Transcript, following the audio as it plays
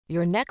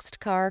Your next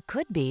car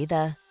could be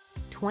the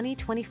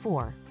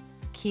 2024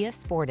 Kia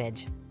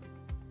Sportage.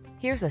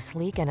 Here's a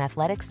sleek and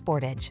athletic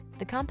Sportage,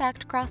 the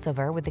compact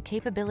crossover with the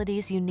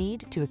capabilities you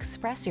need to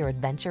express your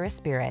adventurous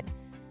spirit.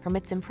 From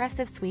its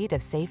impressive suite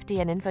of safety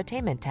and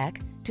infotainment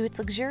tech to its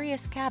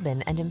luxurious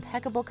cabin and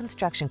impeccable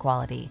construction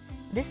quality,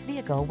 this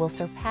vehicle will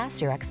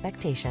surpass your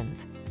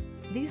expectations.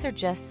 These are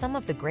just some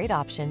of the great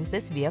options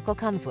this vehicle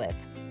comes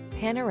with: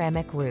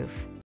 panoramic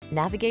roof,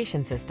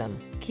 navigation system,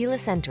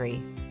 keyless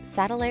entry,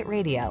 satellite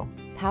radio,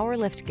 power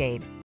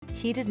liftgate,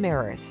 heated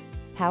mirrors,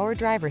 power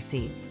driver's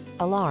seat,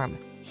 alarm,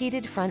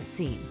 heated front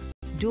seat,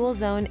 dual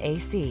zone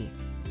AC.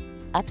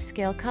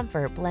 Upscale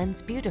comfort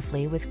blends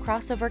beautifully with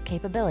crossover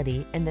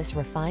capability in this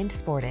refined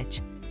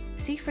Sportage.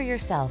 See for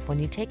yourself when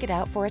you take it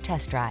out for a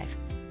test drive.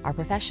 Our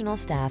professional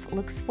staff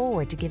looks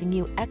forward to giving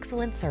you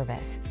excellent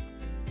service.